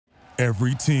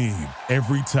Every team,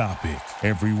 every topic,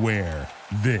 everywhere.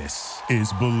 This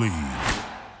is Believe.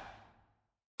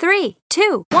 3,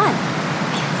 2, 1.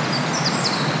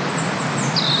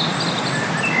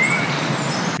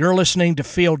 You're listening to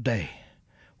Field Day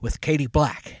with Katie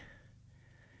Black.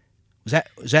 Is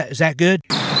that good?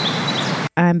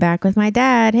 I'm back with my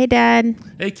dad. Hey, Dad.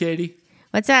 Hey, Katie.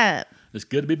 What's up? It's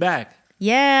good to be back.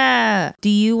 Yeah. Do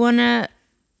you want to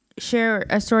share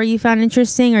a story you found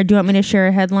interesting, or do you want me to share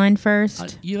a headline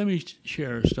first? Let me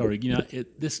share a story.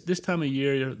 This time of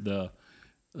year,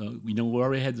 we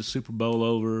already had the Super Bowl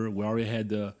over. We already had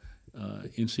the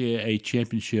NCAA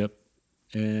championship,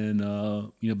 and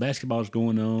basketball's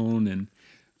going on, and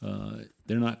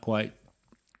they're not quite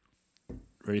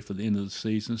ready for the end of the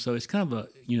season. So it's kind of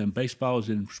baseball is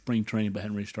in spring training, but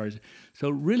hadn't really started. So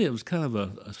really, it was kind of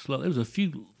a slow.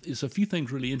 It's a few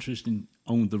things really interesting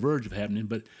on the verge of happening.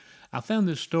 But I found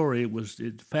this story.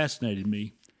 It fascinated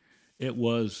me. It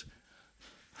was,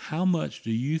 how much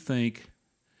do you think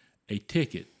a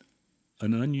ticket, a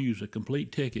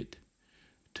complete ticket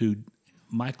to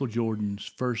Michael Jordan's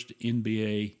first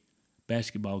NBA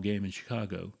basketball game in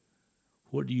Chicago?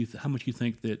 How much do you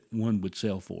think that one would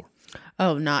sell for?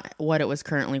 Oh, not what it was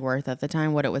currently worth at the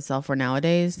time, what it would sell for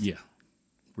nowadays? Yeah,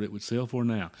 what it would sell for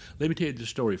now. Let me tell you the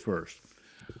story first.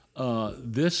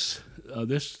 This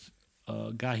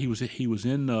guy, he was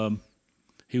in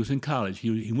college.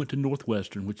 He went to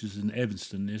Northwestern, which is in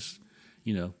Evanston. It's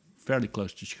fairly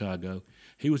close to Chicago.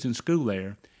 He was in school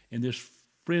there, and this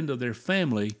friend of their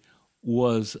family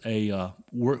was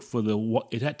worked for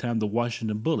at that time the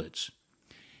Washington Bullets.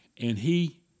 And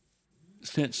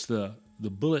since the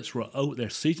Bullets were their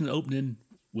season opening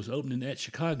was opening at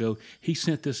Chicago, he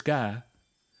sent this guy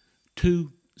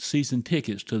 2 season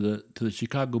tickets to the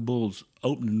Chicago Bulls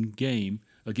opening game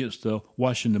against the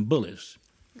Washington Bullets.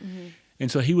 Mm-hmm.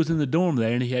 And so he was in the dorm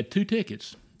there, and he had 2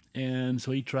 tickets. And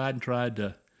so he tried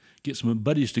to get some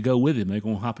buddies to go with him. They're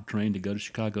going to hop a train to go to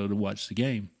Chicago to watch the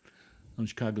game on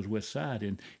Chicago's west side,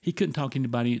 and he couldn't talk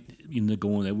anybody into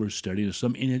going. They were studying or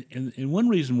something. And one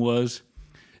reason was,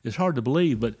 it's hard to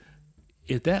believe, but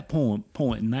at that point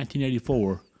in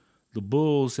 1984, the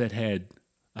Bulls had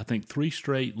I think 3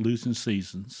 straight losing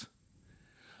seasons.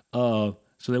 So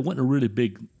they weren't a really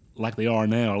big, like they are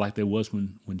now, like they was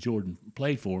when Jordan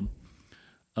played for them.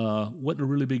 Wasn't a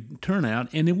really big turnout,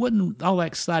 and it wasn't all that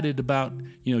excited about.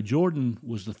 Jordan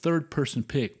was the 3rd person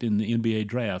picked in the NBA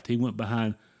draft. He went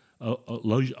behind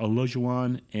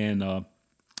Olajuwon and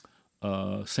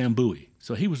Sam Bowie.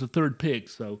 So he was the 3rd pick.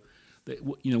 So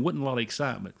wasn't a lot of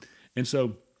excitement, and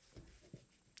so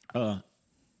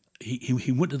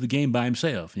he went to the game by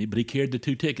himself. But he carried the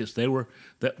 2 tickets. They were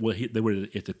at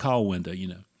the call window.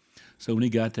 So when he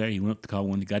got there, he went up to the call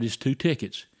window, got his 2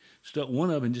 tickets, stuck one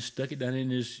of them, and just stuck it down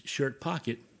in his shirt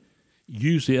pocket.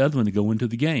 Used the other one to go into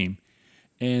the game,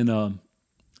 and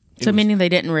meaning they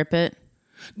didn't rip it.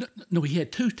 No, he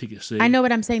had 2 tickets. See? I know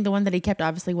what I'm saying. The one that he kept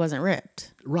obviously wasn't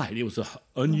ripped. Right. It was an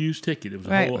unused ticket. It was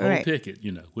a whole ticket,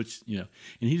 and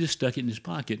he just stuck it in his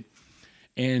pocket.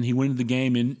 And he went into the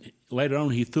game, and later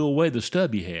on he threw away the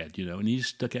stub he had, and he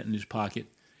just stuck it in his pocket.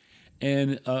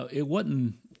 And it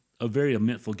wasn't a very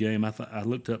eventful game. I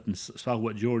looked up and saw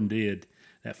what Jordan did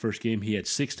that first game. He had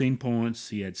 16 points.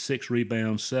 He had 6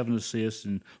 rebounds, 7 assists,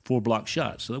 and 4 blocked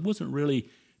shots. So it wasn't really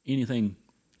anything.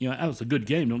 That was a good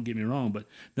game, don't get me wrong, but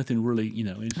nothing really,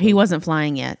 So, he wasn't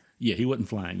flying yet. Yeah, he wasn't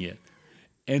flying yet.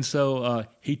 And so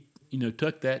he,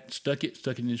 took that, stuck it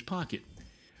in his pocket.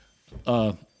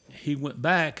 He went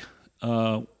back,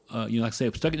 like I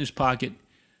said, stuck it in his pocket.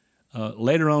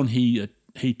 Later on, he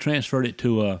transferred it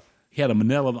to he had a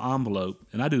manila envelope,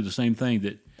 and I do the same thing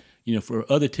that,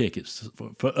 for other tickets,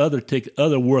 for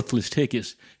other worthless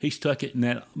tickets, he stuck it in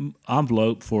that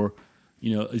envelope for,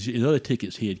 his other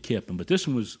tickets he had kept them, but this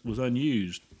one was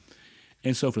unused.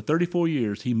 And so for 34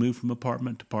 years, he moved from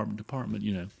apartment to apartment,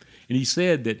 And he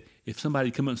said that if somebody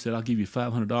had come up and said, "I'll give you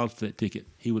 $500 for that ticket,"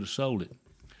 he would have sold it.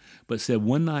 But said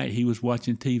one night he was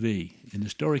watching TV, and the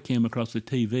story came across the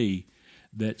TV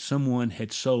that someone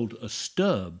had sold a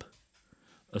stub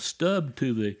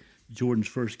to the Jordan's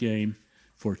first game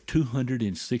for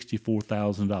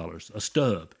 $264,000, a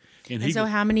stub. And so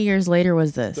how many years later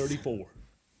was this? 34.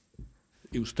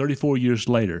 It was 34 years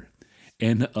later,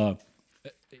 and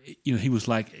he was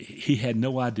like, he had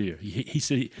no idea. He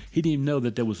said he didn't even know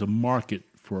that there was a market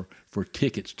for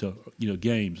tickets to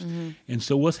games. Mm-hmm. And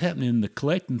so what's happening in the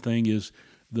collecting thing is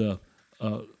the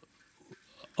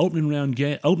opening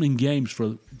games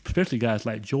for especially guys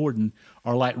like Jordan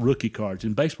are like rookie cards.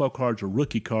 And baseball cards are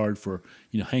rookie card for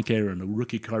Hank Aaron, a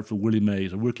rookie card for Willie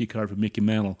Mays, a rookie card for Mickey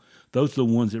Mantle. Those are the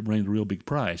ones that bring the real big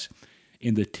price.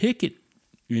 In the ticket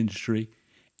industry,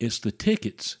 it's the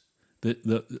tickets.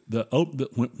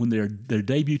 When their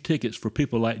debut tickets for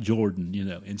people like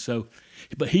Jordan, and so,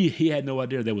 but he had no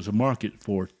idea there was a market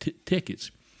for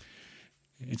tickets,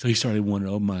 and so he started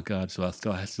wondering, oh my God, so I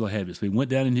still have it. So he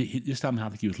went down, and this time I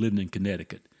think he was living in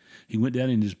Connecticut. He went down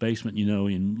in his basement,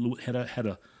 and had one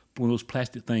of those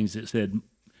plastic things that said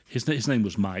his name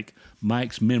was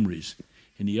Mike's Memories,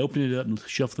 and he opened it up and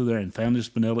shuffled through there and found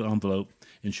this manila envelope,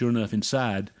 and sure enough,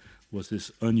 inside was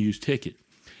this unused ticket.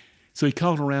 So he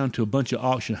called around to a bunch of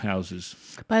auction houses.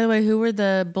 By the way, who were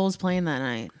the Bulls playing that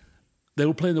night? They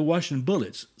were playing the Washington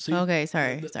Bullets. See, okay,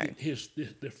 sorry.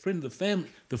 The friend of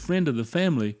the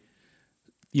family,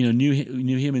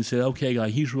 knew him and said, okay, guy,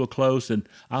 he's real close, and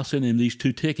I'll send him these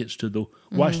 2 tickets to the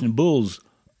Washington Bulls,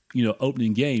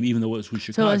 opening game, even though it was with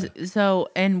Chicago. So,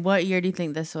 and what year do you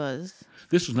think this was?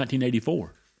 This was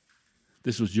 1984.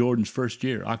 This was Jordan's first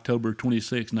year, October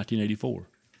 26, 1984.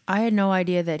 I had no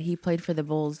idea that he played for the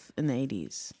Bulls in the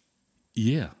 80s.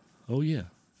 Yeah. Oh, yeah.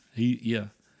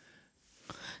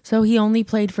 So he only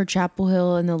played for Chapel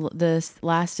Hill in the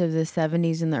last of the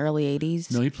 70s and the early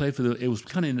 80s? No, he played for it was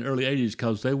kind of in the early 80s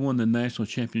because they won the national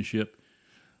championship.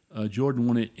 Jordan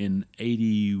won it in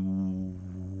 80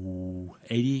 or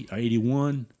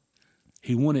 81.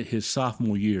 He won it his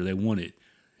sophomore year. They won it.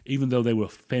 Even though they were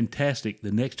fantastic,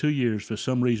 the next 2 years, for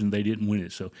some reason, they didn't win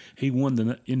it. So he won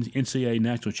the NCAA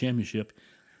national championship.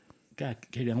 God,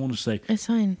 Katie, I want to say... It's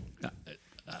fine.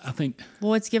 I think...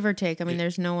 Well, it's give or take. I mean,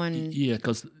 there's no one... Yeah,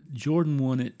 because Jordan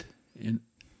won it, and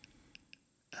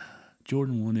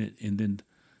then...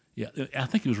 Yeah, I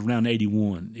think it was around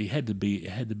 81. It had to be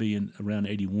in around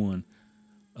 81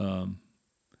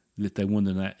 that they won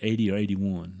the night, 80 or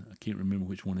 81. I can't remember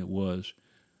which one it was.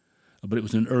 But it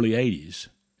was in the early 80s.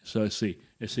 So let's see.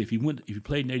 If he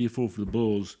played in 84 for the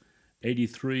Bulls,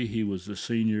 83 he was a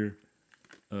senior.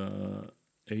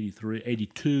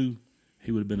 82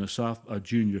 he would have been a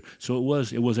junior. So it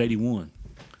was 81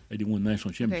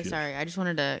 national championship. Okay, sorry. I just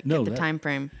wanted to get the time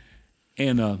frame.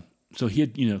 And so he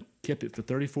had kept it for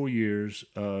 34 years.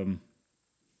 In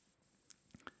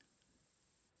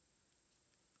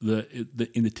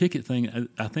the ticket thing,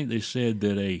 I think they said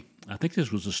that I think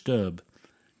this was a stub.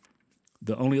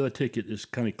 The only other ticket that's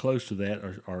kind of close to that,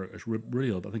 or is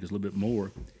real, I think it's a little bit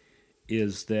more,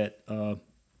 is that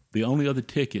the only other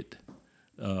ticket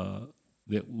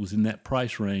that was in that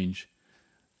price range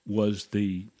was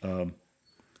the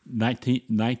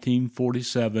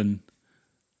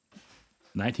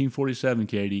 1947,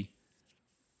 Katie,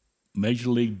 Major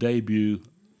League debut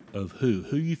of who?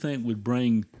 Who you think would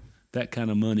bring that kind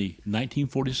of money?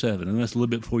 1947, and that's a little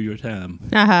bit before your time.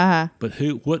 But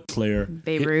what player?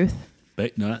 Babe Ruth.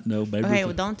 Babe Ruth. Okay,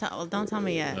 well, don't tell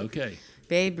me yet. Okay.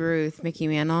 Babe Ruth, Mickey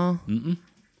Mantle.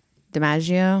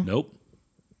 DiMaggio. Nope.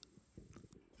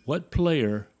 What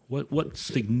player? What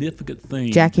significant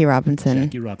thing? Jackie Robinson.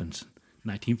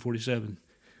 1947.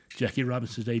 Jackie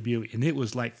Robinson's debut, and it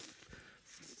was like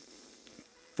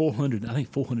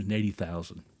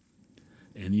 480,000,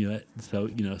 and so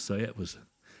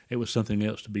it was something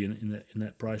else to be in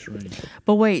that price range.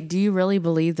 But wait, do you really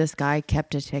believe this guy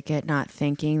kept a ticket, not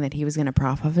thinking that he was going to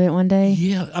profit of it one day?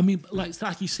 Yeah, I mean,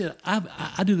 like you said,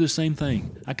 I do the same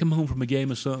thing. I come home from a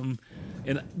game or something,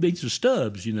 and these are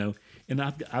stubs, and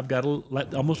I've got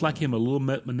almost like him, a little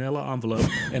manila envelope,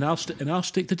 and I'll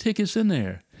stick the tickets in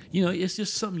there. It's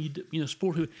just something you do,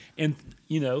 sport. And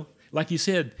like you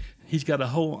said, he's got a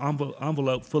whole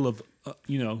envelope full of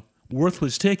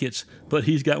worthless tickets, but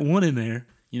he's got one in there.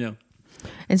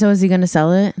 And so is he going to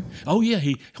sell it? Oh yeah,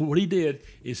 what he did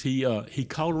is he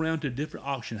called around to different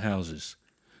auction houses,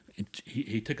 and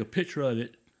he took a picture of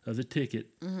the ticket,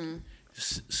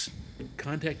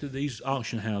 contacted these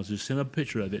auction houses, sent a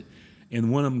picture of it,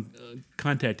 and one of them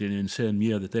contacted him and said,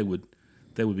 that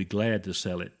they would be glad to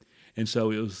sell it. And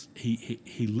so it was I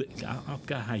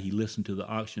forgot how he listened to the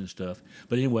auction stuff,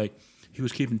 but anyway, he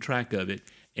was keeping track of it,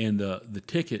 and the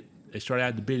ticket. They started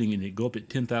out the bidding, and it'd go up at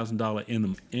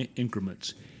 $10,000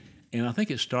 increments. And I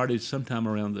think it started sometime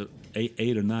around the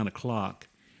 8 or 9 o'clock.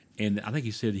 And I think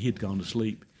he said he had gone to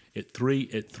sleep. At 3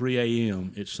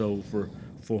 a.m., it sold for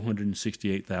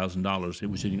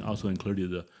 $468,000, which also included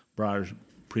the buyer's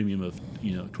premium of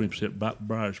 20%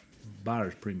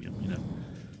 buyer's premium.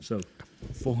 So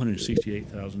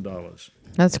 $468,000.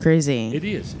 That's crazy. It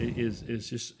is.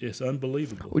 It's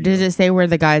unbelievable. Did it say where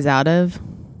the guy's out of?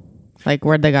 Like,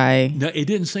 where'd the guy... No, it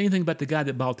didn't say anything about the guy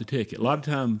that bought the ticket. A lot of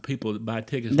time people that buy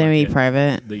tickets... They may be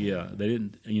private. They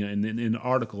didn't... and in the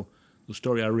article, the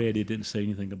story I read, it didn't say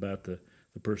anything about the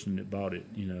the person that bought it,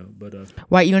 But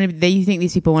Why you want to? You think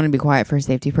these people want to be quiet for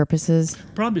safety purposes?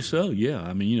 probably so. Yeah,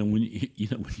 I mean, when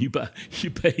when you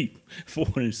pay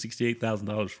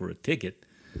 $468,000 for a ticket,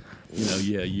 I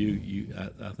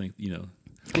think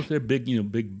of course they're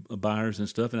big buyers and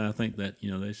stuff, and I think that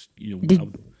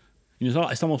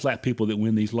it's almost like people that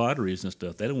win these lotteries and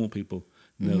stuff. They don't want people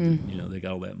know that they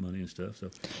got all that money and stuff.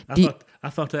 So I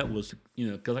thought that was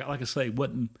because like I say,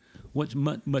 wasn't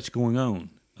much going on.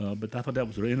 But I thought that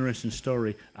was an interesting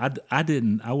story. I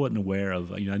wasn't aware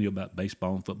of. I knew about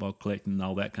baseball and football collecting and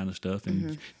all that kind of stuff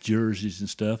and jerseys and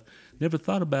stuff. Never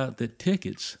thought about that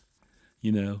tickets,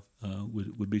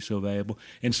 would be so valuable.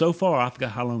 And so far, I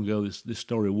forgot how long ago this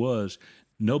story was.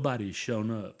 Nobody's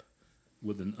shown up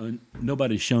with an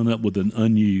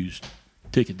unused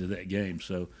ticket to that game.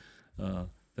 So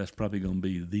that's probably going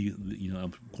to be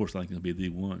of course, I think it'll be the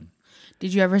one.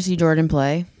 Did you ever see Jordan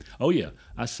play? Oh yeah,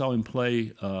 I saw him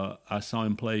play.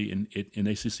 In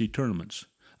ACC tournaments.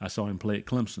 I saw him play at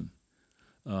Clemson.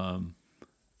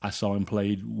 I saw him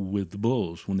play with the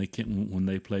Bulls when they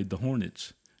played the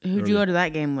Hornets. Who'd you go to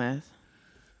that game with?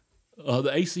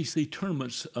 The ACC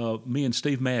tournaments. Me and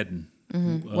Steve Madden.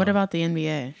 Mm-hmm. What about the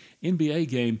NBA? NBA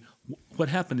game. What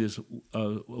happened is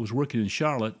I was working in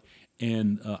Charlotte,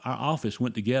 and our office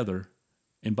went together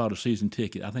and bought a season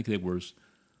ticket. I think it was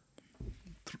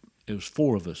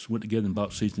four of us went together and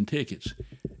bought season tickets.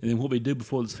 And then what we do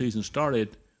before the season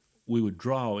started, we would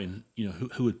draw and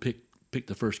who would pick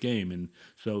the first game. And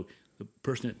so the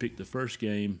person that picked the first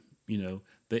game, the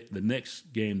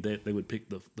next game they would pick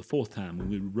the fourth time, and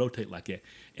we would rotate like that.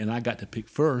 And I got to pick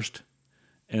first,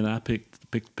 and I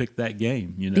picked that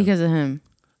game. Because of him.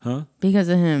 Huh? Because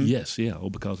of him. Yes, yeah. Oh,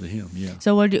 because of him. Yeah.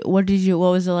 So what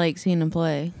was it like seeing him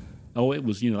play? Oh, it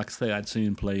was like I say, I'd seen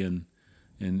him play in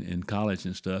college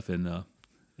and stuff, and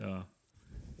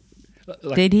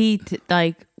did he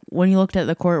when you looked at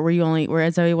the court? Were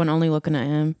everyone only looking at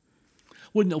him?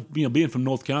 Well, no, being from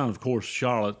North Carolina, of course,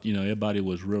 Charlotte, everybody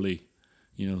was really,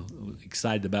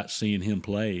 excited about seeing him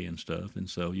play and stuff, and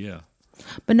so yeah.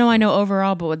 But no, I know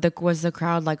overall. But was the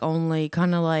crowd only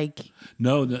kind of like?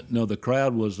 No, the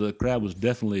crowd was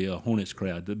definitely a Hornets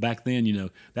crowd. Back then,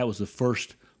 that was the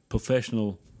first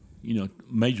professional,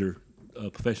 major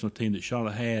professional team that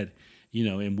Charlotte had,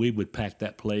 and we would pack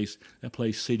that place. That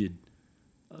place seated,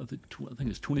 I think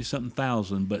it's 20-something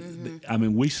thousand. But I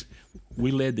mean, we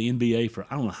led the NBA for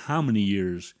I don't know how many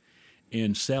years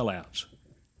in sellouts.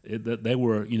 They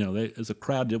were, as a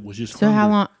crowd that was just. So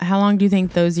hungry. how long do you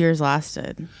think those years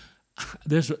lasted?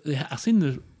 I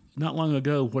seen not long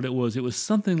ago what it was. It was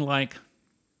something like,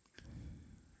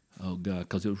 oh God,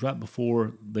 because it was right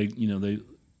before they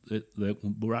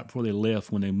right before they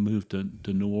left when they moved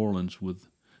to New Orleans with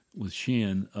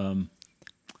Shin.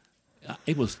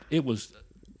 It was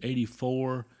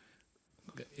 84.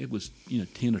 It was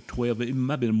 10 or 12. It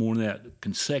might have been more than that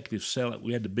consecutive sellout.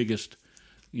 We had the biggest,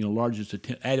 largest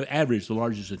average the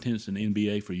largest attendance in the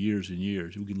NBA for years and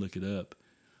years. We can look it up.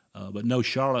 But no,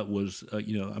 Charlotte was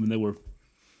they were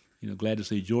glad to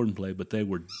see Jordan play, but they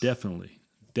were definitely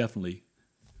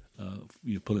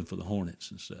pulling for the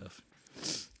Hornets and stuff.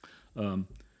 The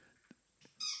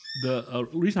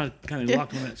reason I kind of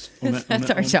locked on that That's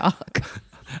our shock.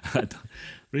 The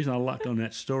reason I locked on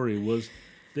that story was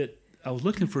that I was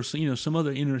looking for some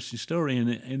other interesting story,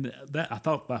 and that I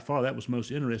thought by far that was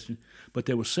most interesting. But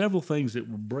there were several things that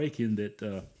were breaking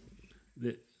that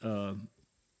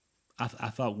I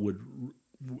thought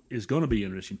is going to be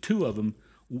interesting. Two of them,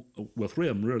 well, three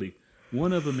of them really.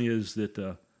 One of them is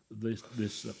that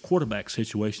this quarterback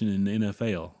situation in the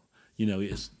NFL.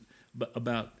 It's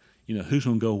about who's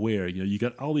going to go where. You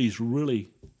got all these really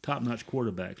top-notch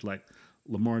quarterbacks like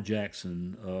Lamar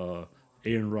Jackson,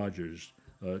 Aaron Rodgers,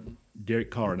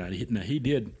 Derek Carr. Now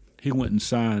he went and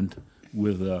signed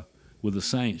with the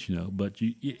Saints, But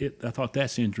I thought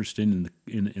that's interesting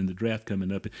in the draft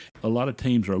coming up. A lot of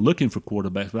teams are looking for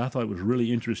quarterbacks, but I thought it was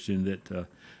really interesting that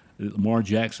Lamar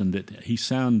Jackson, that he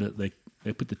signed, that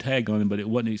they put the tag on him, but it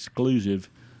wasn't exclusive.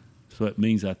 So it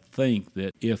means, I think,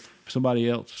 that if somebody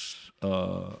else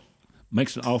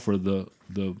makes an offer, the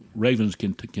Ravens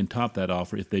can top that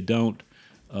offer. If they don't,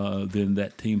 then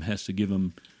that team has to give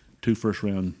them 2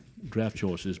 first-round draft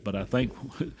choices. But I think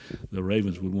the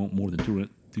Ravens would want more than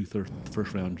two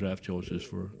first-round draft choices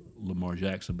for Lamar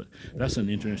Jackson. But that's an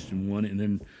interesting one. And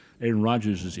then Aaron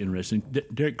Rodgers is interesting.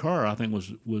 Derek Carr, I think,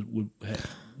 would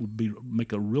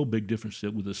make a real big difference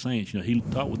with the Saints. He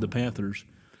talked with the Panthers.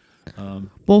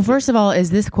 Well, first of all,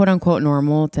 is this quote unquote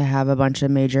normal to have a bunch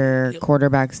of major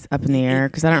quarterbacks up in the air?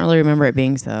 Because I don't really remember it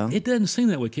being so. It doesn't seem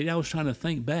that way, Katie. I was trying to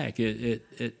think back.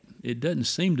 It doesn't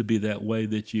seem to be that way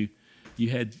that you you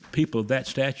had people of that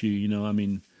stature.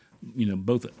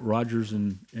 Both Rodgers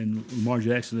and Lamar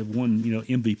Jackson have won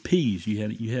MVPs. You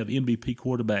have MVP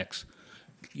quarterbacks,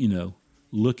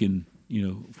 looking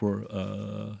for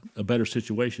a better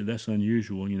situation. That's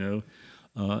unusual, and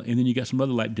then you got some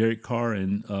other like Derek Carr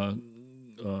and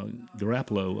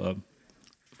Garoppolo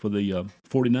for the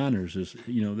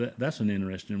 49ers. That's an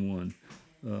interesting one.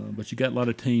 But you got a lot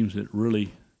of teams that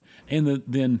really, and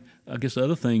then I guess the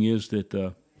other thing is that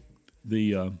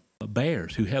the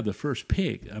Bears, who have the first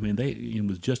pick, I mean, they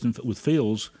with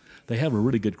Fields, they have a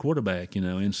really good quarterback,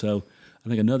 and so I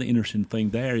think another interesting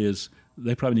thing there is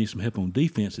they probably need some help on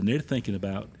defense, and they're thinking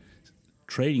about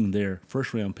trading their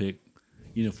first round pick,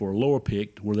 for a lower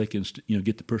pick where they can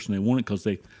get the person they want because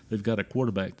they've got a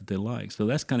quarterback that they like. So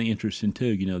that's kind of interesting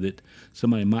too, that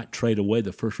somebody might trade away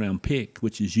the first round pick,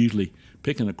 which is usually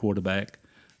picking a quarterback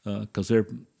because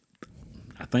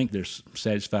I think they're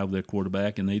satisfied with their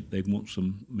quarterback, and they want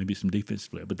maybe some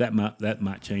defensive player. But that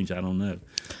might change. I don't know.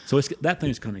 So that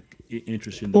thing's kind of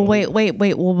interesting. Well, wait.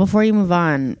 Well, before you move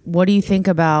on, what do you think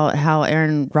about how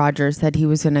Aaron Rodgers said he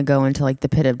was going to go into like the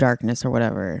pit of darkness or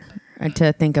whatever, and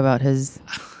to think about his?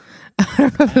 I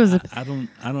don't know if it was.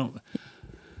 I don't.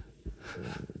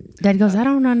 Dad goes, I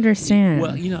don't understand.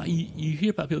 Well, you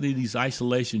hear about people in these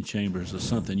isolation chambers or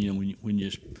something. When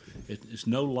it's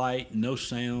no light, no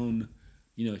sound.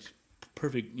 It's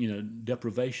perfect,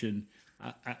 deprivation.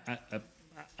 I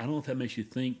don't know if that makes you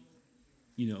think,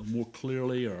 more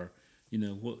clearly or,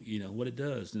 what it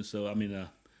does. And so, I mean,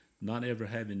 not ever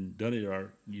having done it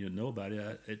or, know about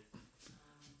it,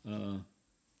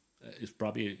 it's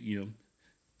probably,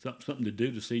 something to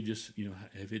do to see just,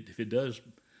 if it does,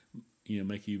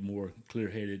 make you more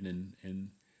clear-headed and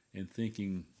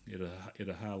thinking at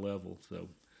a high level.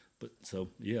 So,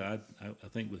 yeah, I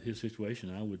think with his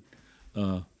situation, I would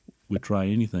try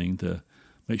anything to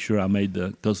make sure I made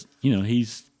because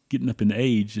he's getting up in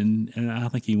age and I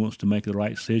think he wants to make the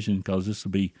right decision because this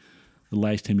will be the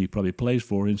last team he probably plays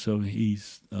for, and so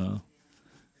he's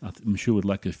I'm sure would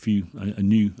like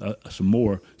some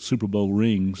more Super Bowl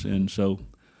rings, and so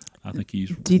I think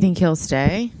he's. Do you think he'll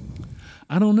stay?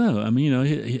 I don't know. I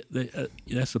mean,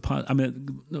 that's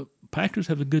the Packers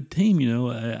have a good team,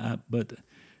 but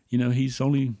I think he's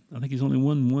only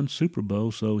won one Super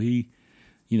Bowl, so he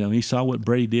saw what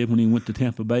Brady did when he went to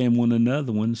Tampa Bay and won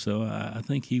another one. So I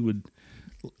think he would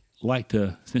like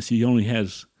to, since he only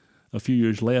has a few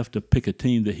years left, to pick a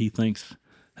team that he thinks,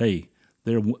 hey,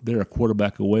 they're a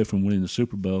quarterback away from winning the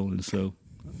Super Bowl, and so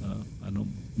I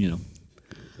don't,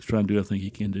 he's trying to do everything he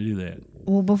can to do that.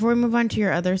 Well, before we move on to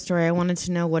your other story, I wanted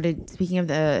to know speaking of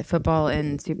the football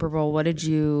and Super Bowl, what did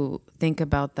you think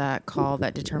about that call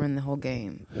that determined the whole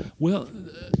game? Well,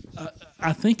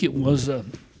 I think it was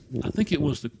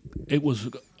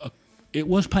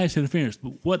pass interference.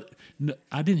 But what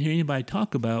I didn't hear anybody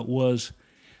talk about was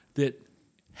that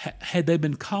had they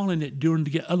been calling it during the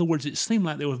game. In other words, it seemed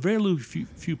like there were very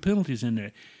few penalties in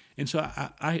there. And so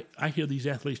I hear these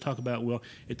athletes talk about, well,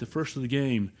 at the first of the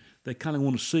game, they kind of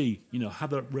want to see, how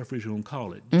the referees are going to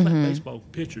call it. Just like baseball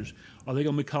pitchers, are they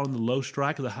going to be calling the low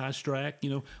strike or the high strike?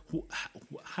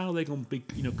 How are they going to be,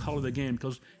 calling the game?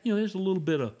 Because, there's a little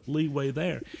bit of leeway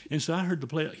there. And so I heard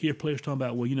players talking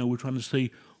about, well, we're trying to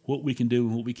see what we can do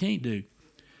and what we can't do.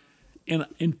 And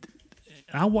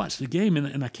I watched the game,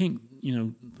 and I can't,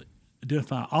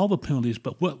 identify all the penalties,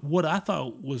 but what I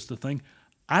thought was the thing,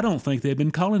 I don't think they've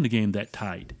been calling the game that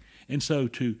tight. And so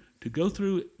to go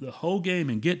through the whole game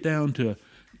and get down to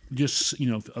just,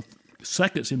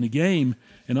 seconds in the game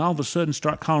and all of a sudden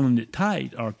start calling it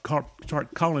tight or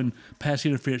start calling pass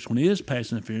interference when it is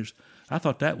pass interference, I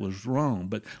thought that was wrong.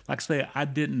 But like I say, I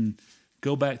didn't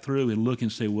go back through and look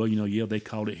and say, well, they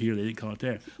called it here, they didn't call it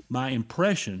there. My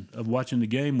impression of watching the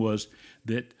game was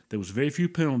that there was very few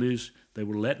penalties, they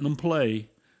were letting them play,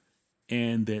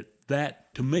 and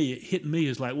that to me, it hit me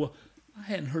as like, well, I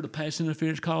hadn't heard a pass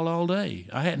interference call all day.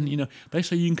 I hadn't, they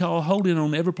say you can call a holding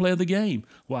on every play of the game.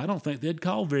 Well, I don't think they'd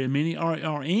call very many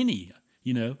or any,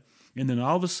 And then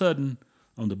all of a sudden,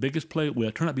 on the biggest play, well,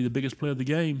 it turned out to be the biggest play of the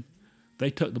game, they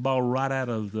took the ball right out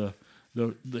of the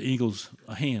Eagles'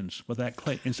 hands with that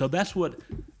play. And so that's what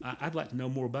I'd like to know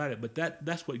more about it. But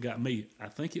that's what got me. I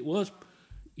think it was,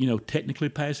 technically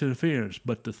pass interference.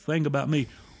 But the thing about me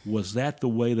was that the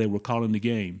way they were calling the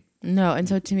game. No, and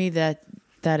so to me that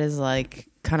is like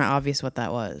kind of obvious what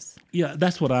that was. Yeah,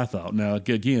 that's what I thought. Now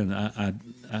again,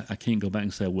 I can't go back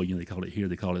and say, well, they called it here,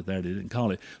 they called it there, they didn't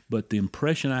call it. But the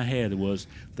impression I had was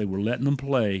they were letting them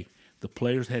play. The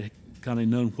players had kind of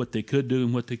known what they could do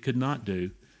and what they could not do.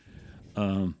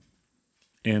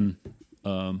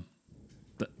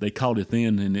 they called it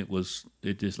then, and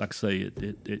it just, like I say,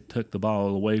 it took the ball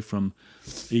away from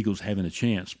Eagles having a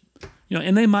chance.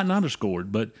 And they might not have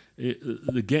scored, but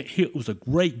it was a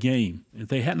great game. If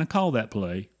they hadn't called that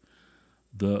play,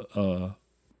 the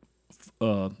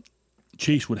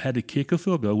Chiefs would have had to kick a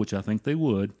field goal, which I think they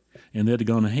would, and they'd have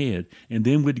gone ahead. And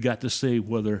then we'd got to see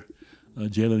whether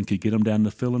Jalen could get them down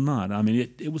the field or not. I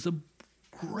mean, it was a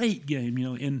great game,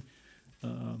 and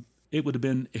it would have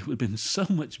been so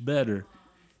much better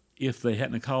if they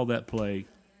hadn't called that play,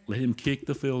 let him kick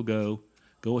the field goal,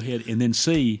 go ahead, and then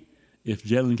see if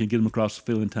Jalen can get him across the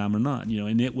field in time or not.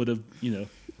 And it would have,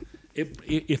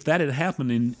 if that had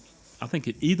happened, and I think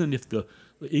even if the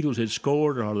Eagles had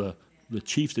scored or the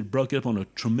Chiefs had broke it up on a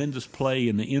tremendous play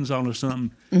in the end zone or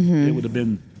something, it would have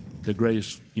been the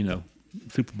greatest,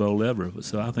 Super Bowl ever.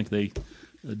 So I think they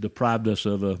deprived us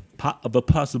of a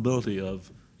possibility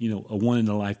of, a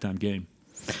one-in-a-lifetime game.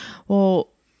 Well,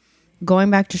 going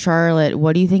back to Charlotte,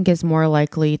 what do you think is more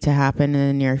likely to happen in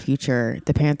the near future?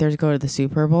 The Panthers go to the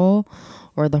Super Bowl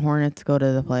or the Hornets go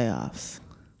to the playoffs?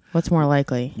 What's more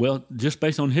likely? Well, just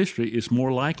based on history, it's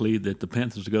more likely that the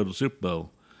Panthers go to the Super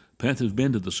Bowl. Panthers have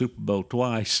been to the Super Bowl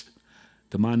twice.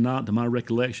 To my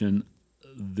recollection,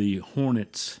 the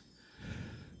Hornets,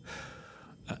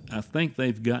 I think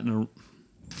they've gotten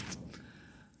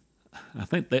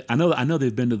I know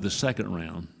they've been to the second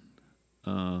round,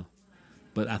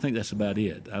 but I think that's about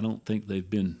it. I don't think they've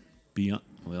been beyond.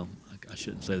 Well, I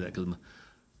shouldn't say that because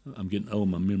I'm getting old.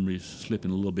 My memory's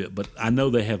slipping a little bit. But I know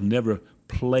they have never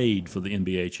played for the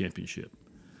NBA championship.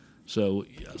 So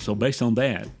based on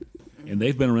that, and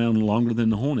they've been around longer than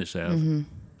the Hornets have. I mean,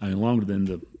 longer than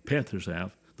the Panthers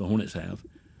have. The Hornets have.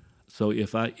 So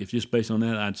if just based on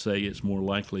that, I'd say it's more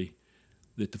likely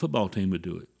that the football team would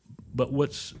do it. But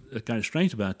what's kind of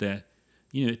strange about that,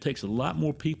 it takes a lot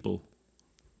more people,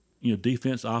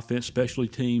 defense, offense, specialty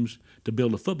teams to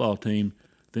build a football team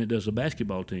than it does a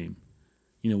basketball team.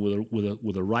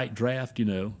 With a right draft,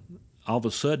 all of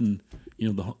a sudden,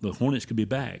 the Hornets could be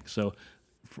back. So,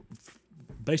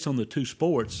 based on the two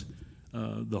sports,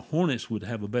 the Hornets would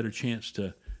have a better chance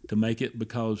to make it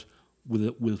because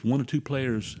with one or two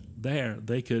players there,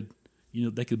 they could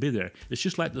be there. It's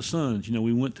just like the Suns.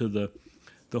 We went to the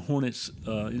Hornets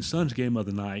and Suns game of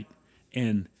the night,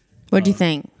 and what do you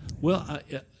think? Well,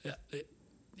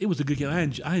 it was a good game.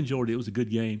 I enjoyed it. It was a good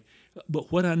game.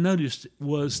 But what I noticed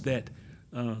was that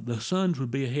the Suns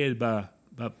would be ahead by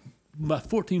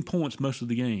 14 points most of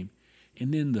the game,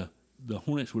 and then the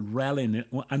Hornets would rally. And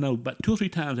I know about 2 or 3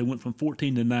 times they went from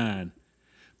 14 to 9,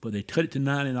 but they cut it to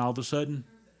 9, and all of a sudden,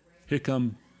 here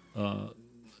come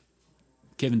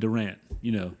Kevin Durant.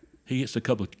 He hits a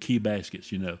couple of key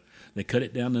baskets. They cut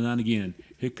it down to 9 again.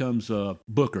 Here comes Devin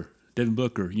Booker.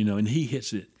 And he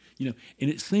hits it. And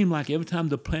it seemed like every time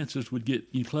the Panthers would get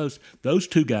close, those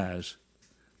guys,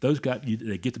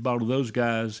 they get the ball to those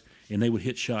guys, and they would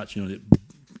hit shots. That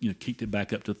kicked it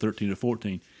back up to 13 or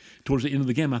 14. Towards the end of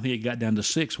the game, I think it got down to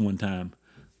 6 one time.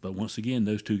 But once again,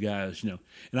 those two guys, And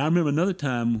I remember another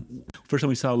time, first time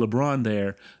we saw LeBron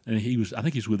there, and I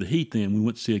think he was with the Heat then. We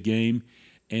went to see a game,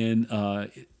 and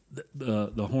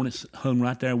the Hornets hung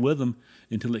right there with them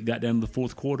until it got down to the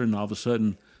fourth quarter, and all of a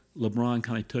sudden, LeBron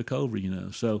kind of took over,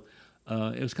 So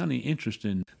it was kind of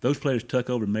interesting. Those players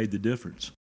took over and made the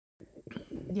difference.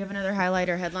 Do you have another highlight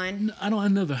or headline? I don't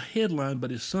have another headline,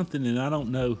 but it's something, and I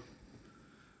don't know.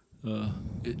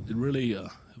 It really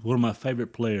one of my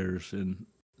favorite players, and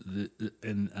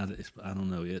I don't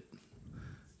know it.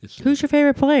 Who's your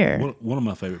favorite player? One of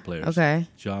my favorite players. Okay.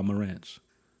 Ja Morant.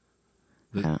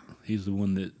 He's the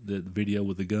one that video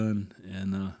with the gun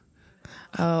and.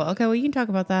 Okay. Well, you can talk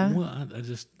about that. Well, I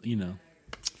just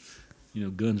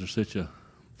guns are such a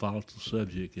volatile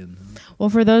subject, and. Well,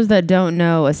 for those that don't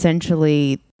know,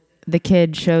 essentially, the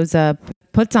kid shows up,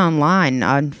 puts online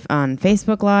on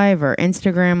Facebook Live or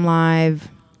Instagram Live,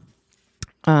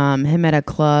 him at a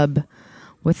club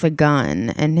with a gun,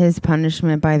 and his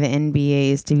punishment by the NBA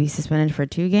is to be suspended for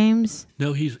 2 games.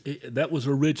 No, that was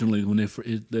originally when they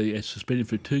suspended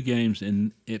for 2 games,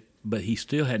 but he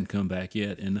still hadn't come back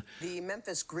yet. And the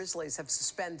Memphis Grizzlies have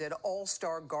suspended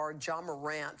all-star guard Ja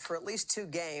Morant for at least 2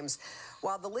 games,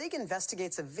 while the league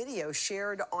investigates a video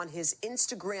shared on his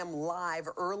Instagram Live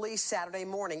early Saturday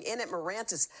morning. In it,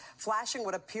 Morant is flashing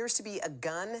what appears to be a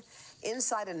gun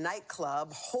inside a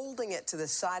nightclub, holding it to the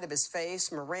side of his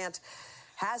face. Morant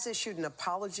has issued an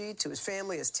apology to his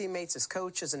family, his teammates, his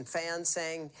coaches, and fans,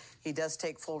 saying he does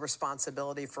take full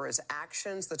responsibility for his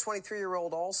actions. The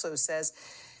 23-year-old also says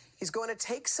he's going to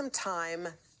take some time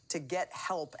to get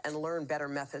help and learn better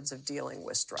methods of dealing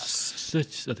with stress.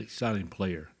 Such an exciting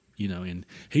player, and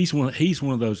he's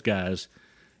one of those guys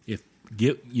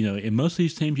in most of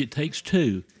these teams it takes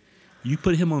two. You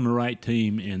put him on the right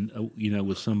team, and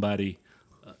with somebody,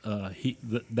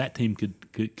 that team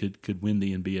could win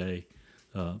the NBA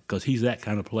because he's that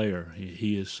kind of player.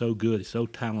 He is so good, he's so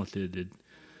talented.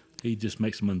 He just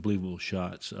makes some unbelievable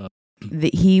shots.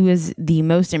 He was the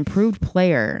most improved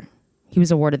player. He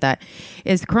was awarded that.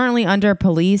 Is currently under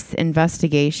police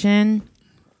investigation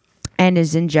and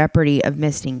is in jeopardy of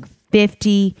missing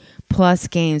 50 plus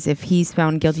games if he's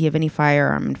found guilty of any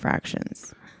firearm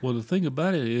infractions. Well, the thing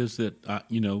about it is that, I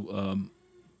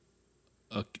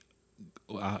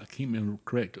can't remember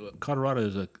correct. Colorado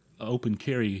is an open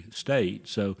carry state,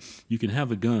 so you can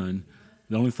have a gun.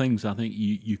 The only things I think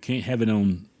you can't have it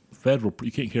on federal.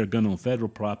 You can't carry a gun on federal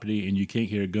property, and you can't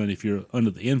carry a gun if you're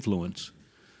under the influence.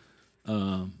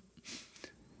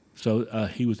 So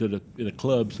he was at a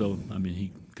club, so I mean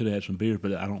he could have had some beer,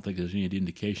 but I don't think there's any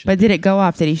indication. But did it go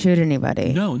off? Did he shoot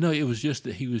anybody? No, it was just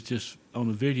that he was just on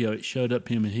the video. It showed up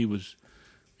him, and he was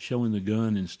showing the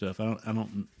gun and stuff. I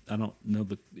don't know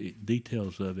the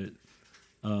details of it.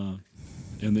 And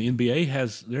the NBA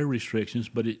has their restrictions,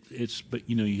 but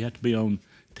you have to be on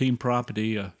team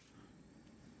property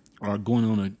or going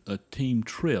on a team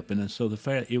trip, and so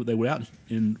they were out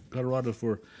in Colorado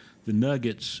for the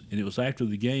Nuggets, and it was after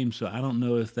the game, so I don't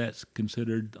know if that's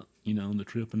considered on the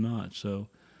trip or not. So,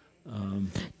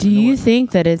 do you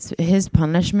think that his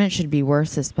punishment should be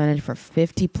worse suspended for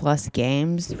 50 plus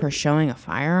games for showing a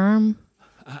firearm?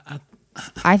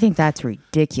 I think that's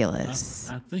ridiculous.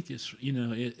 I think it's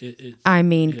it. I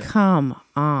mean, come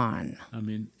on. I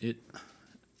mean it.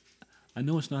 I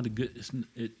know it's not a good.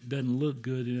 It doesn't look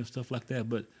good and stuff like that,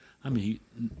 but I mean,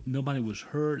 nobody was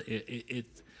hurt.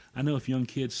 I know if young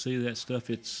kids see that stuff,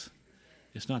 it's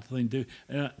not the thing to do.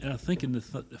 And I think in the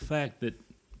fact that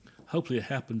hopefully it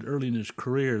happened early in his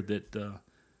career that that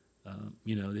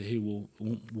he won't.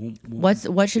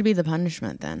 What should be the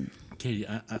punishment then? Katie,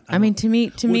 I mean, to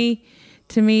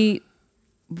me,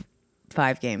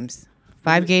 5 games.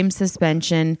 5 game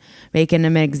suspension, making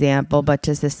him an example, but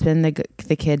to suspend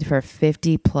the kid for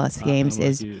 50 plus games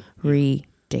is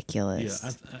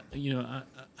ridiculous. Yeah,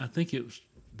 I think it was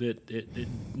that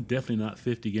it definitely not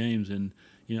 50 games, and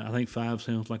I think 5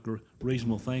 sounds like a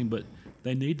reasonable thing, but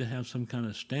they need to have some kind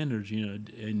of standards,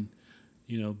 and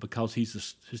because he's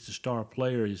a star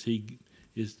player, is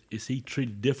he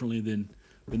treated differently than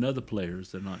other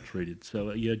players that are not treated? So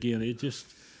again, it just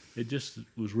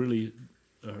was really.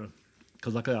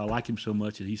 Because I like him so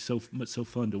much, and he's so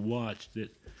fun to watch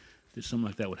that something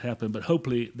like that would happen. But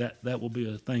hopefully that will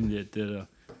be a thing that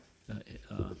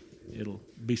it'll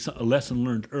be a lesson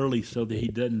learned early, so that he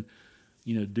doesn't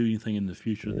do anything in the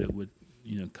future that would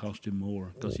cost him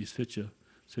more, because he's such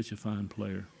a fine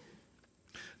player.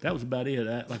 That was about it.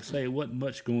 Like I say, it wasn't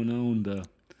much going on.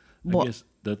 I guess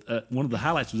one of the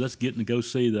highlights was us getting to go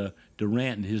see the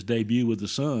Durant in his debut with the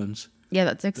Suns. Yeah,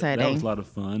 that's exciting. That was a lot of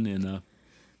fun, and.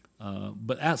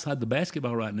 But outside the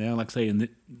basketball right now, like I say,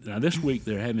 now this week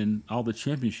they're having all the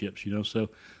championships, so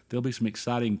there'll be some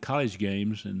exciting college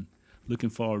games, and looking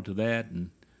forward to that.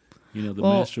 And the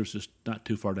Masters is not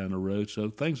too far down the road, so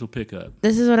things will pick up.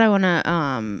 This is what I want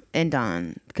to end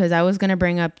on, because I was going to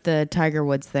bring up the Tiger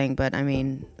Woods thing, but I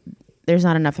mean, there's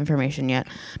not enough information yet.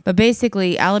 But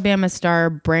basically, Alabama star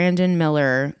Brandon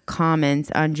Miller comments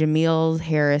on Jamil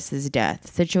Harris's death.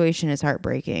 Situation is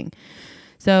heartbreaking.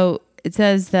 So it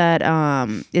says that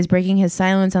is breaking his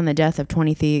silence on the death of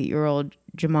 23-year-old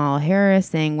Jamal Harris,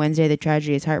 saying Wednesday the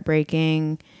tragedy is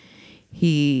heartbreaking.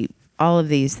 All of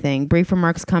these things. Brief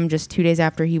remarks come just 2 days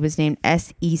after he was named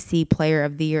SEC Player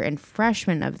of the Year and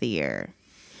Freshman of the Year.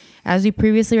 As we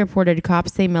previously reported,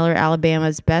 cops say Miller,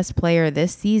 Alabama's best player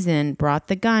this season, brought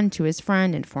the gun to his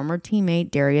friend and former teammate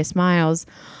Darius Miles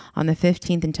on the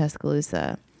 15th in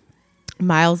Tuscaloosa.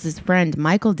 Miles' friend,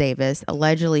 Michael Davis,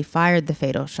 allegedly fired the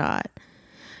fatal shot.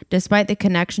 Despite the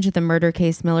connection to the murder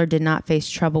case, Miller did not face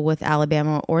trouble with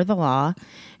Alabama or the law,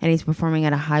 and he's performing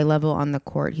at a high level on the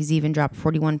court. He's even dropped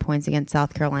 41 points against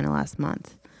South Carolina last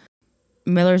month.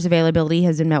 Miller's availability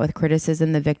has been met with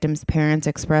criticism. The victim's parents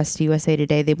expressed to USA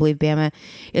Today they believe Bama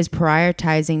is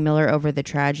prioritizing Miller over the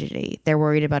tragedy. They're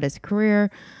worried about his career.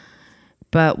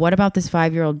 But what about this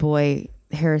 5-year-old boy,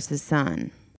 Harris's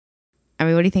son? I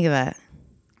mean, what do you think of that?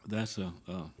 That's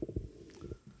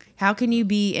How can you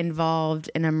be involved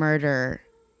in a murder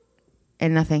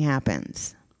and nothing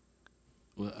happens?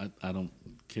 Well, I don't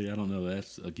know.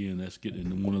 That's getting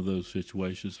into one of those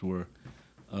situations where,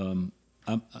 I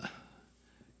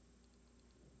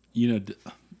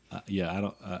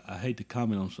hate to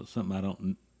comment on something I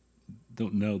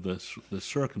don't know the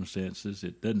circumstances.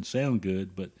 It doesn't sound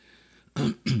good, but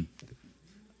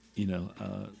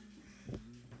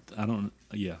I don't.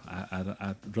 Yeah,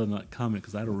 I'd rather not comment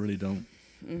because I really don't.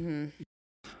 Mm-hmm.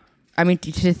 I mean,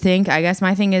 to think. I guess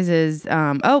my thing is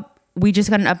we just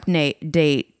got an update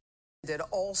date. Did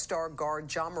All-Star guard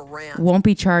John Morant Won't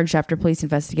be charged after police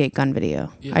investigate gun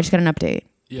video. Yeah. I just got an update.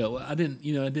 Yeah, well, I didn't.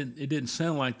 You know, it didn't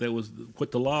sound like that was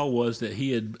what the law was, that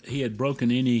he had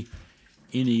broken any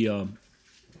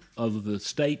of the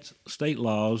state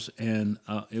laws, and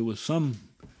it was some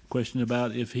question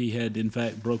about if he had in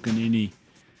fact broken any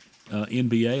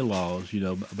NBA laws. You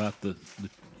know, about the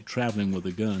traveling with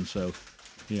a gun. So,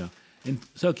 yeah, and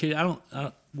so Katie,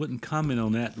 I wouldn't comment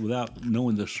on that without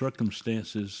knowing the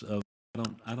circumstances of. I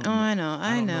don't. Oh, know.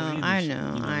 I know.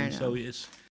 I know. So it's.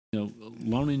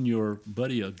 Loaning your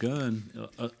buddy a gun,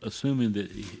 assuming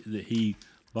that he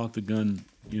bought the gun,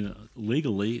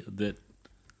 legally, that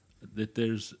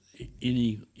there's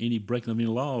any breaking of any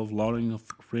law of loaning a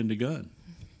friend a gun.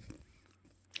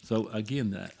 So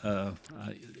again,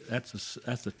 that's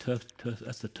a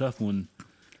tough one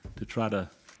to try to.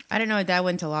 I didn't know Dad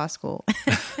went to law school.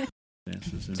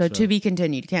 So to be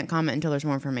continued. Can't comment until there's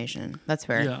more information. That's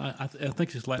fair. Yeah, I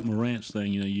think it's like Morant's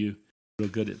thing. You're real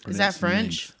good at pronouncing Is that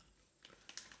French? Names.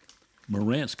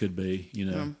 Morant's could be,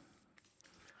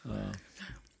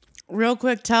 Real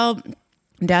quick, tell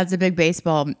Dad's a big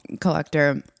baseball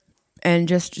collector. And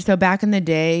just so back in the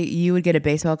day, you would get a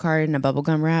baseball card in a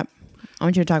bubblegum wrap. I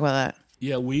want you to talk about that.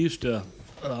 Yeah, we used to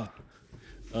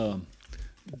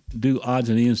do odds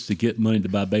and ends to get money to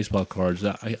buy baseball cards.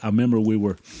 I remember we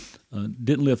were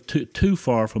didn't live too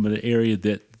far from an area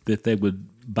that they would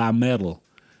buy metal.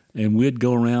 And we'd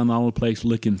go around all the place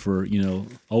looking for,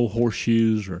 old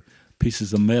horseshoes or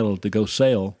pieces of metal to go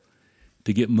sell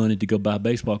to get money to go buy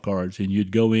baseball cards. And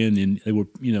you'd go in and they were,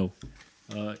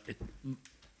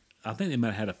 I think they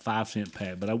might have had a 5-cent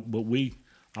pack, but we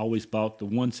always bought the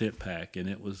 1-cent pack, and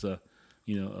it was,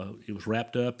 it was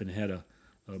wrapped up and had a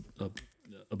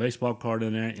baseball card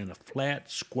in there and a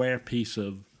flat square piece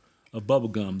of bubble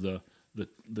gum.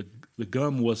 The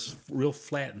gum was real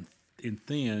flat and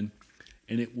thin,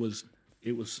 and it was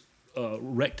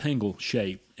rectangle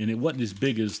shape, and it wasn't as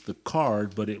big as the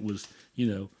card, but it was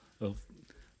a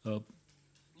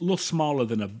little smaller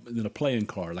than a playing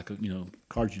card, like a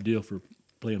card you deal for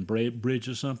playing bridge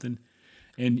or something,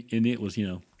 and it was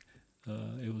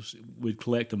we'd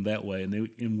collect them that way,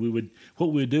 and we would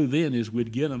what we'd do then is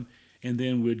we'd get them, and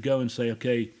then we'd go and say,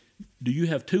 okay, do you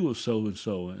have two of so and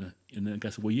so? And then the guy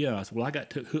said, well, yeah. I said, well, I got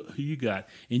two. Who you got?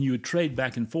 And you would trade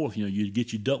back and forth. You'd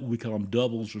get we call them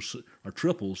doubles or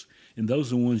triples, and those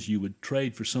are the ones you would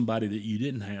trade for somebody that you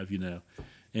didn't have,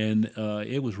 And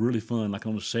it was really fun. Like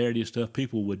on a Saturday and stuff,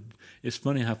 people would. It's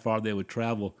funny how far they would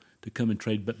travel to come and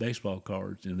trade baseball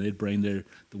cards, and they'd bring the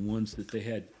ones that they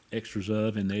had extras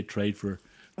of, and they'd trade for.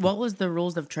 What was the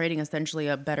rules of trading? Essentially,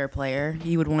 a better player.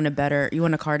 You want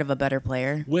a card of a better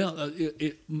player. Well,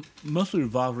 it mostly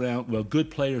revolved around good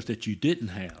players that you didn't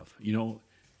have,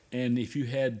 and if you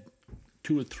had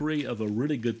 2 or 3 of a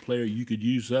really good player, you could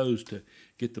use those to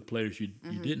get the players you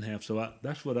didn't have. So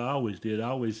that's what I always did. I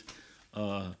always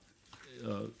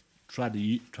tried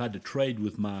to trade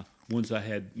with my ones I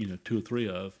had 2 or 3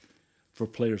 of for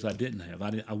players I didn't have.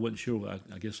 I wasn't sure.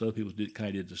 I guess other people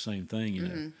did the same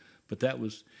thing, But that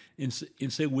was, and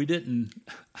so we didn't,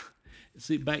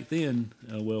 see, back then,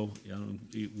 we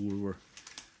were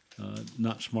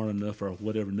not smart enough or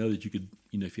whatever, know that you could,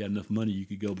 if you had enough money, you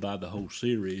could go buy the whole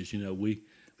series. We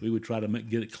would try to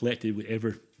get it collected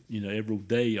every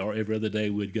day or every other day.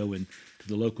 We'd go in to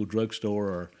the local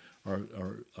drugstore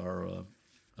or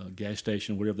gas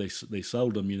station, wherever they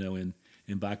sold them,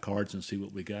 and buy cards and see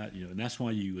what we got, And that's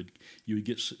why you would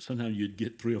get, sometimes you'd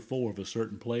get 3 or 4 of a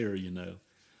certain player,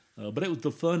 But it was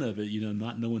the fun of it,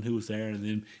 not knowing who was there,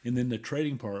 and then the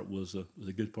trading part was a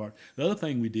good part. The other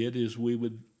thing we did is we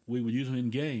would use them in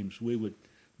games. We would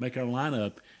make our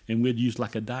lineup, and we'd use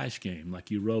like a dice game,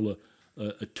 like you roll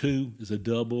a 2 is a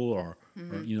double, or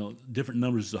different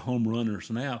numbers is a home run or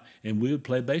an out, and we would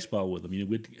play baseball with them.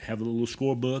 We'd have a little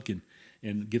scorebook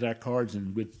and get our cards,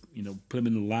 and we'd put them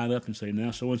in the lineup and say,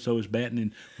 now so and so is batting,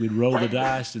 and we'd roll the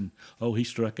dice, and he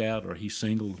struck out or he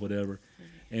singled, whatever.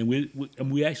 And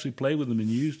we actually played with them and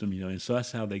used them, and so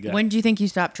that's how they got. When do you think you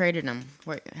stopped trading them?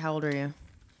 How old are you?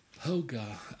 Oh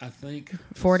God, I think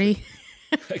 40.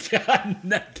 God,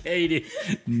 not Katie.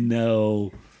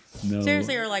 No.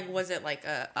 Seriously, or was it like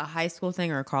a high school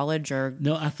thing or a college or?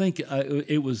 No, I think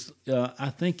it was. I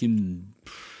think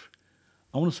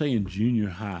I want to say in junior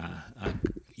high.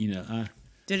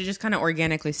 Did it just kind of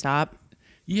organically stop?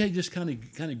 Yeah, it just kind of.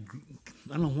 I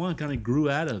don't know why. Kind of grew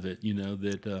out of it.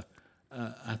 That.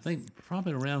 I think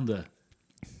probably around the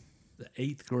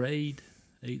 8th grade,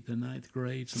 8th or 9th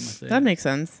grade, something like that. That makes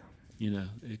sense.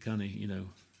 It kind of,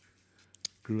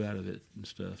 grew out of it and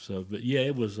stuff. So, but yeah,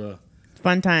 it was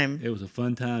Fun time. It was a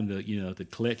fun time to, to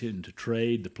collect it and to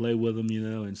trade, to play with them,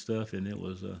 and stuff. And it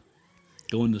was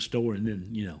go in the store and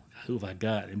then, who have I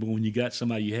got? And when you got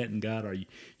somebody you hadn't got, or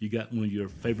you got one of your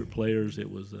favorite players,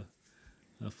 it was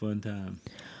a fun time.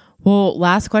 Well,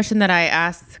 last question that I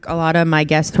ask a lot of my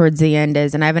guests towards the end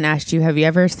is, and I haven't asked you, have you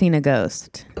ever seen a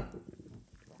ghost?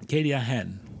 Katie, I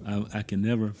hadn't. I can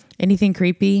never. Anything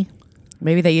creepy?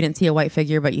 Maybe that you didn't see a white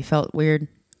figure, but you felt weird?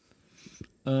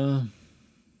 No,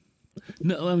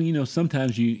 I mean,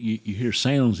 sometimes you hear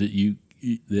sounds that you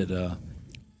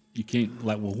can't,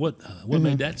 like, well, what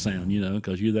made that sound,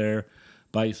 because you're there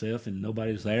by yourself and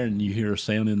nobody's there and you hear a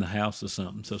sound in the house or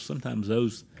something. So sometimes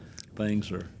those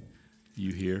things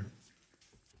you hear.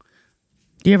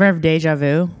 Do you ever have deja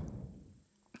vu?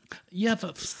 Yeah,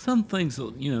 but some things,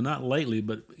 not lately,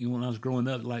 but when I was growing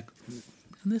up, like,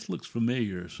 this looks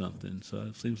familiar or something. So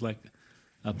it seems like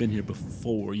I've been here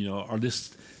before, or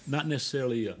this, not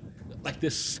necessarily like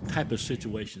this type of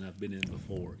situation I've been in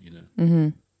before, Mm-hmm.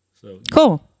 So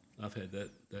cool. I've had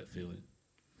that feeling.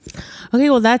 Okay,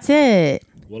 well, that's it.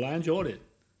 Well, I enjoyed it.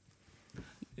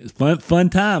 It's fun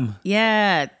time.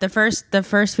 Yeah, the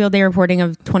first field day reporting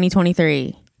of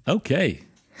 2023. Okay.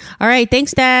 All right,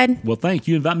 thanks, Dad. Well, thank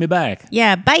you. Invite me back.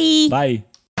 Yeah, bye. Bye.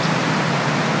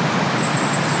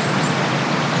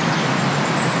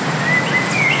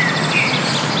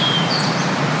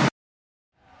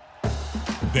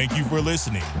 Thank you for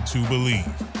listening to Believe.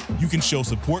 You can show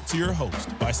support to your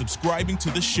host by subscribing to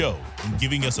the show and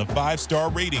giving us a 5-star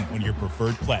rating on your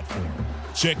preferred platform.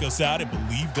 Check us out at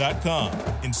Believe.com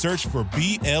and search for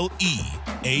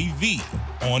BLEAV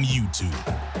on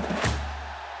YouTube.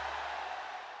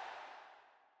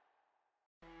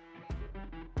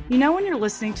 You know when you're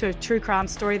listening to a true crime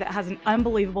story that has an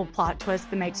unbelievable plot twist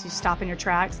that makes you stop in your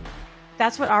tracks?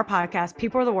 That's what our podcast,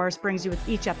 People Are the Worst, brings you with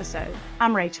each episode.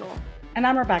 I'm Rachel. And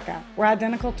I'm Rebecca. We're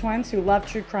identical twins who love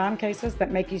true crime cases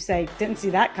that make you say, didn't see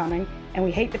that coming, and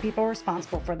we hate the people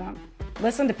responsible for them.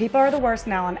 Listen to People Are the Worst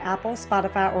now on Apple,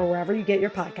 Spotify, or wherever you get your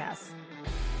podcasts.